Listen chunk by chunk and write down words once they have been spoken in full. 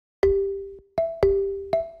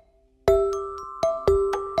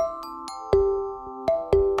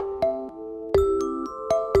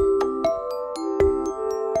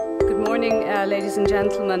ladies and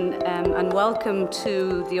gentlemen, and welcome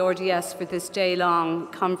to the RDS for this day-long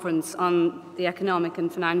conference on the economic and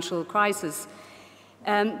financial crisis.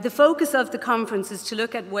 The focus of the conference is to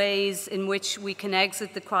look at ways in which we can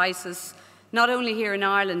exit the crisis, not only here in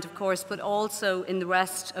Ireland, of course, but also in the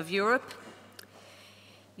rest of Europe.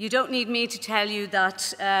 You don't need me to tell you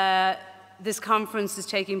that this conference is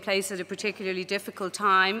taking place at a particularly difficult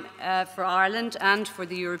time for Ireland and for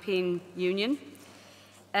the European Union.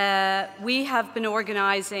 We have been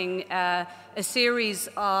organising a series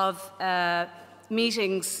of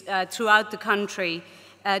meetings throughout the country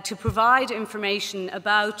to provide information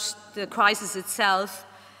about the crisis itself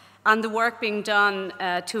and the work being done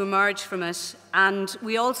to emerge from it. And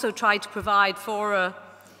we also try to provide fora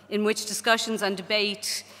in which discussions and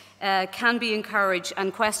debate can be encouraged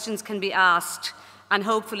and questions can be asked and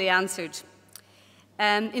hopefully answered.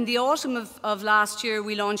 In the autumn of last year,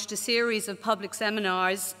 we launched a series of public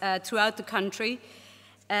seminars throughout the country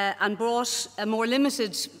and brought a more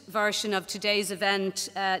limited version of today's event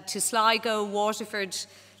to Sligo, Waterford,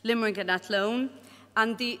 Limerick and Athlone.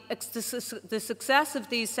 And the success of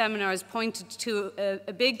these seminars pointed to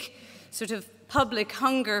a big sort of public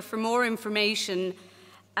hunger for more information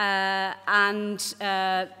and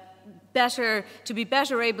to be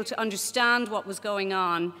better able to understand what was going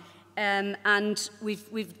on. And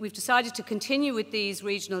we've decided to continue with these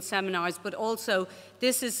regional seminars, but also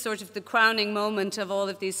this is sort of the crowning moment of all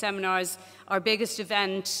of these seminars, our biggest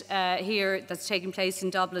event here that's taking place in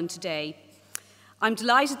Dublin today. I'm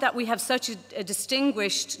delighted that we have such a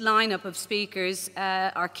distinguished lineup of speakers.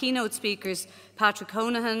 Our keynote speakers, Patrick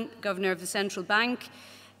Honohan, Governor of the Central Bank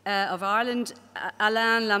of Ireland,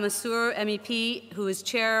 Alain Lamassoure, MEP, who is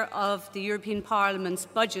Chair of the European Parliament's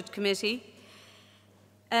Budget Committee.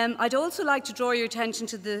 I'd also like to draw your attention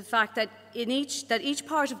to the fact that each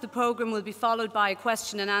part of the programme will be followed by a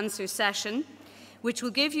question and answer session, which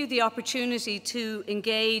will give you the opportunity to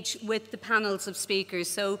engage with the panels of speakers.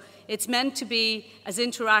 So it's meant to be as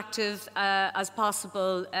interactive as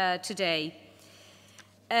possible today.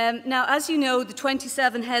 Now, as you know, the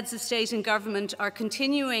 27 heads of state and government are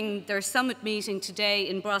continuing their summit meeting today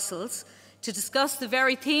in Brussels to discuss the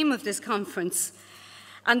very theme of this conference.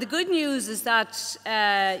 And the good news is that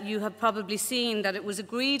you have probably seen that it was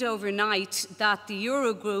agreed overnight that the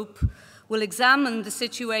Eurogroup will examine the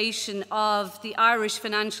situation of the Irish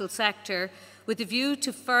financial sector with a view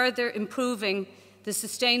to further improving the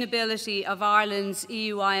sustainability of Ireland's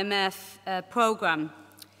EU-IMF programme.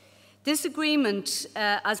 This agreement,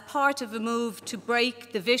 as part of a move to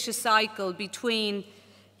break the vicious cycle between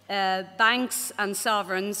banks and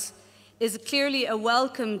sovereigns, is clearly a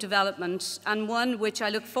welcome development and one which I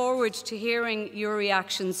look forward to hearing your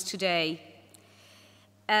reactions today.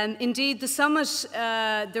 Indeed, the summit,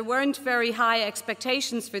 there weren't very high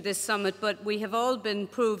expectations for this summit, but we have all been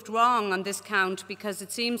proved wrong on this count because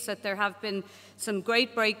it seems that there have been some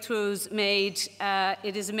great breakthroughs made.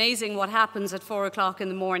 It is amazing what happens at 4 o'clock in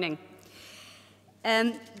the morning.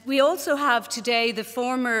 We also have today the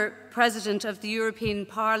former President of the European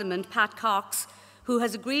Parliament, Pat Cox, who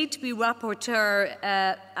has agreed to be rapporteur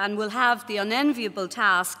and will have the unenviable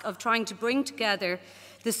task of trying to bring together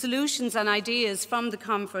the solutions and ideas from the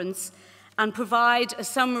conference and provide a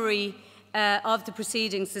summary of the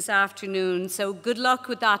proceedings this afternoon. So good luck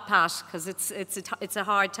with that, Pat, because it's a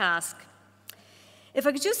hard task. If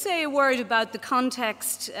I could just say a word about the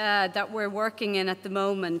context that we're working in at the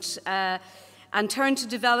moment and turn to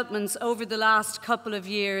developments over the last couple of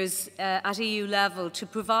years at EU level to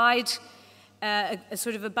provide a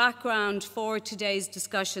sort of a background for today's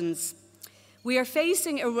discussions. We are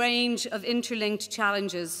facing a range of interlinked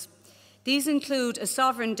challenges. These include a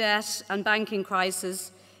sovereign debt and banking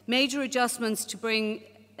crisis, major adjustments to bring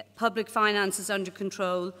public finances under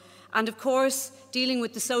control, and of course, dealing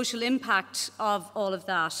with the social impact of all of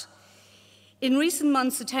that. In recent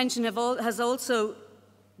months, attention has also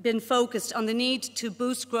been focused on the need to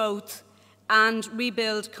boost growth and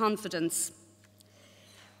rebuild confidence.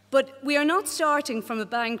 But we are not starting from a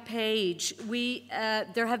blank page.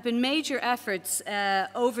 There have been major efforts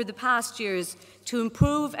over the past years to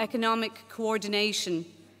improve economic coordination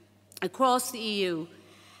across the EU.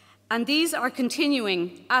 And these are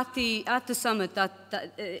continuing at the summit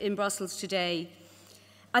in Brussels today.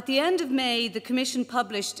 At the end of May, the Commission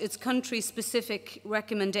published its country-specific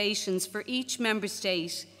recommendations for each member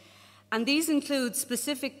state. And these include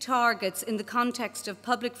specific targets in the context of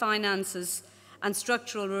public finances and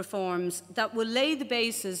structural reforms that will lay the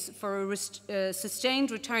basis for a sustained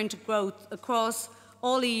return to growth across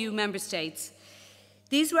all EU member states.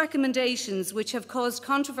 These recommendations, which have caused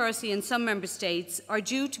controversy in some Member States, are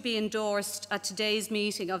due to be endorsed at today's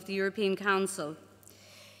meeting of the European Council.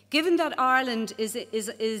 Given that Ireland is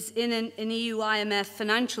in an EU IMF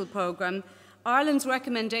financial programme, Ireland's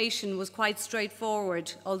recommendation was quite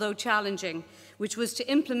straightforward, although challenging, which was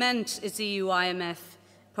to implement its EU IMF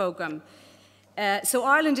programme. So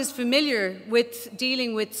Ireland is familiar with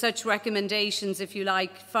dealing with such recommendations, if you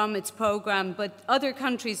like, from its programme, but other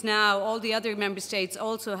countries now, all the other Member States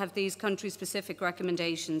also have these country-specific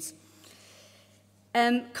recommendations.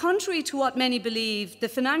 Contrary to what many believe, the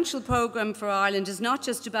financial programme for Ireland is not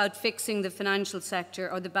just about fixing the financial sector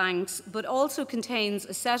or the banks, but also contains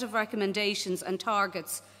a set of recommendations and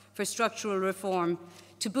targets for structural reform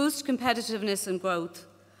to boost competitiveness and growth.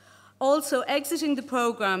 Also, exiting the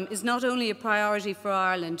programme is not only a priority for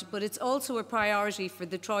Ireland, but it's also a priority for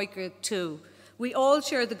the Troika too. We all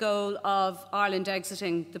share the goal of Ireland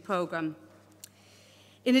exiting the programme.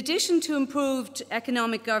 In addition to improved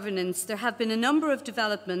economic governance, there have been a number of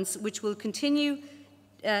developments which will continue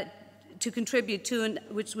to contribute to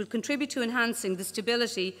enhancing the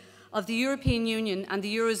stability of the European Union and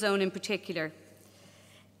the Eurozone in particular.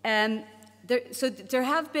 There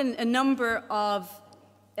have been a number of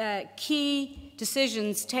key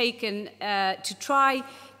decisions taken to try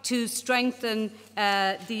to strengthen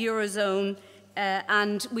the Eurozone,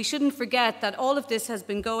 and we shouldn't forget that all of this has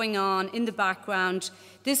been going on in the background.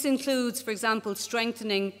 This includes, for example,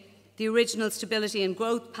 strengthening the original Stability and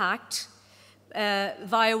Growth Pact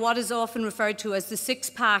via what is often referred to as the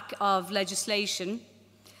six-pack of legislation,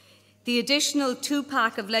 the additional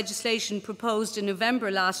two-pack of legislation proposed in November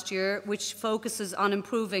last year, which focuses on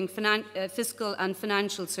improving fiscal and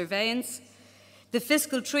financial surveillance, the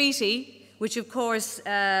fiscal treaty, which of course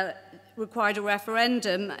required a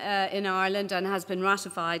referendum in Ireland and has been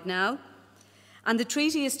ratified now, and the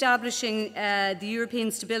treaty establishing the European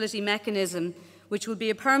Stability Mechanism, which will be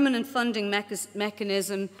a permanent funding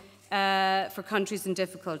mechanism for countries in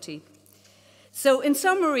difficulty. So, in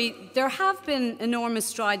summary, there have been enormous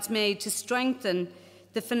strides made to strengthen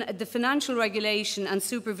the financial regulation and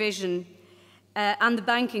supervision, and the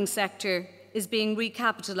banking sector is being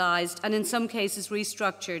recapitalised and in some cases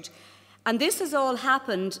restructured. And this has all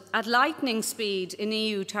happened at lightning speed in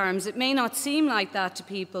EU terms. It may not seem like that to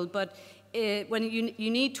people, but when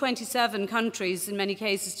you need 27 countries in many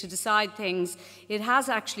cases to decide things, it has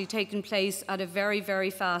actually taken place at a very, very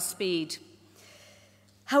fast speed.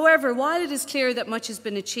 However, while it is clear that much has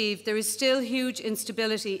been achieved, there is still huge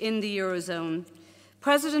instability in the Eurozone.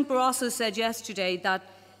 President Barroso said yesterday that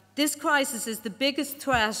this crisis is the biggest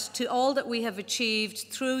threat to all that we have achieved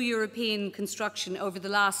through European construction over the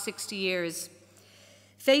last 60 years.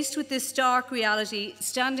 Faced with this stark reality,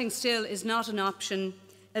 standing still is not an option.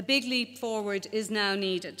 A big leap forward is now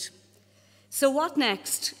needed. So what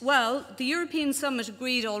next? Well, the European Summit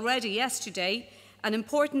agreed already yesterday an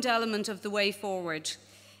important element of the way forward: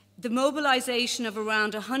 the mobilisation of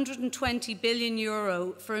around €120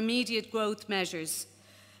 billion for immediate growth measures.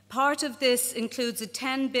 Part of this includes a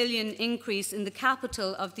 €10 billion increase in the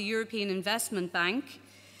capital of the European Investment Bank,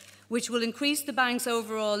 which will increase the bank's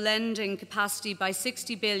overall lending capacity by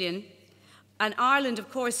 €60 billion, and Ireland,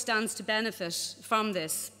 of course, stands to benefit from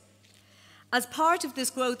this. As part of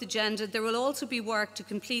this growth agenda, there will also be work to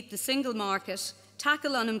complete the single market,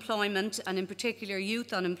 tackle unemployment, and in particular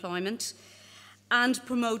youth unemployment, and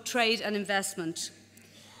promote trade and investment.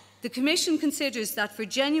 The Commission considers that for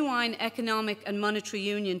genuine economic and monetary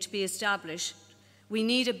union to be established, we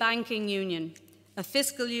need a banking union, a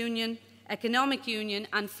fiscal union, economic union,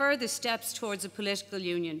 and further steps towards a political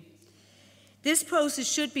union. This process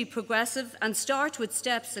should be progressive and start with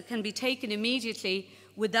steps that can be taken immediately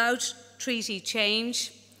without treaty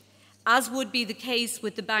change, as would be the case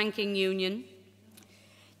with the banking union.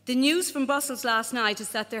 The news from Brussels last night is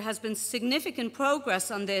that there has been significant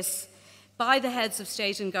progress on this by the heads of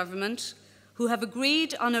state and government, who have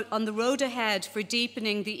agreed on the road ahead for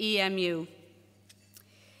deepening the EMU.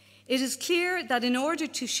 It is clear that in order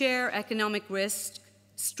to share economic risk,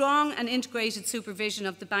 strong and integrated supervision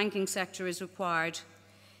of the banking sector is required.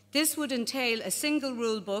 This would entail a single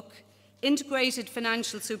rule book, integrated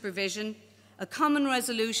financial supervision, a common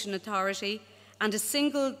resolution authority, and a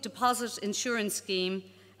single deposit insurance scheme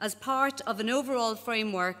as part of an overall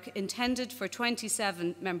framework intended for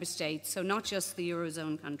 27 member states, so not just the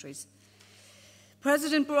Eurozone countries.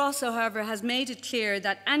 President Barroso, however, has made it clear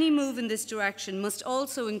that any move in this direction must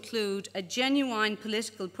also include a genuine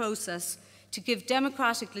political process to give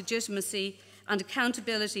democratic legitimacy and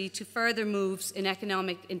accountability to further moves in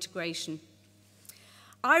economic integration.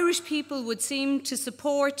 Irish people would seem to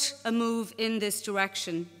support a move in this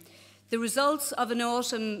direction. The results of an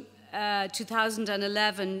autumn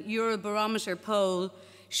 2011 Eurobarometer poll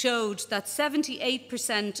showed that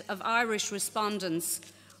 78% of Irish respondents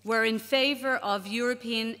were in favour of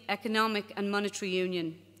European Economic and Monetary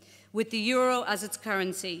Union, with the euro as its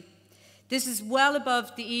currency. This is well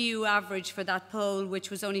above the EU average for that poll, which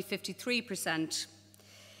was only 53%.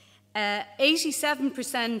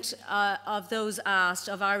 87% of those asked,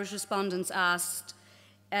 of Irish respondents asked,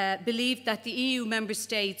 believed that the EU member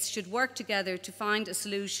states should work together to find a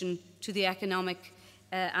solution to the economic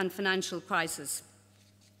and financial crisis.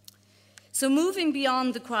 So moving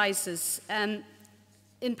beyond the crisis,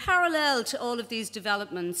 in parallel to all of these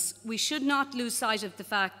developments, we should not lose sight of the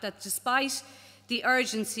fact that despite the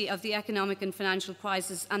urgency of the economic and financial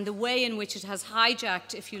crisis and the way in which it has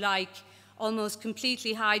hijacked, if you like, almost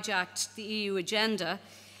completely hijacked the EU agenda,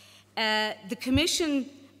 the Commission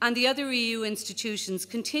and the other EU institutions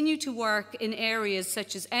continue to work in areas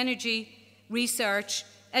such as energy, research,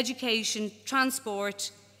 education,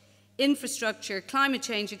 transport, infrastructure, climate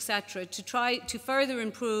change, etc., to try to further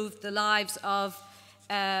improve the lives of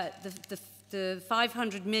the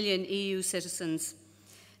 500 million EU citizens.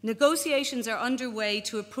 Negotiations are underway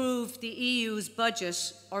to approve the EU's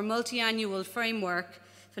budget or multi-annual framework,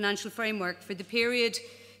 financial framework for the period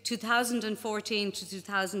 2014 to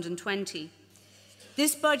 2020.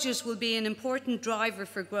 This budget will be an important driver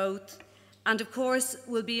for growth and, of course,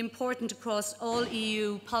 will be important across all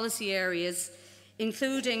EU policy areas,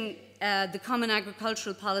 including the Common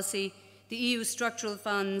Agricultural Policy, the EU structural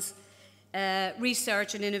funds,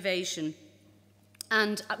 research and innovation.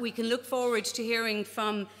 And we can look forward to hearing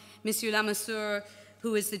from Monsieur Lamassoure,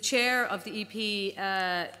 who is the chair of the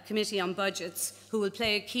EP Committee on Budgets, who will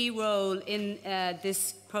play a key role in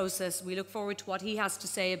this process. We look forward to what he has to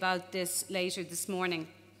say about this later this morning.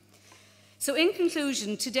 So in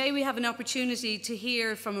conclusion, today we have an opportunity to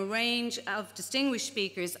hear from a range of distinguished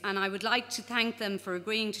speakers, and I would like to thank them for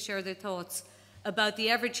agreeing to share their thoughts about the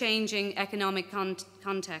ever-changing economic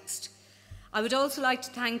context. I would also like to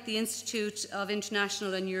thank the Institute of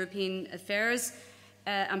International and European Affairs,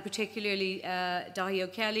 and particularly Dahi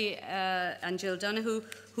O'Kelly and Jill Donoghue,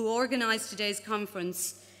 who organised today's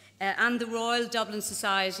conference, and the Royal Dublin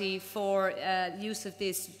Society for use of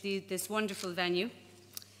this wonderful venue.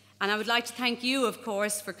 And I would like to thank you, of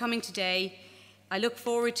course, for coming today. I look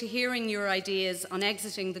forward to hearing your ideas on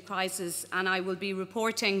exiting the crisis, and I will be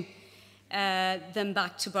reporting them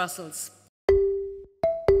back to Brussels.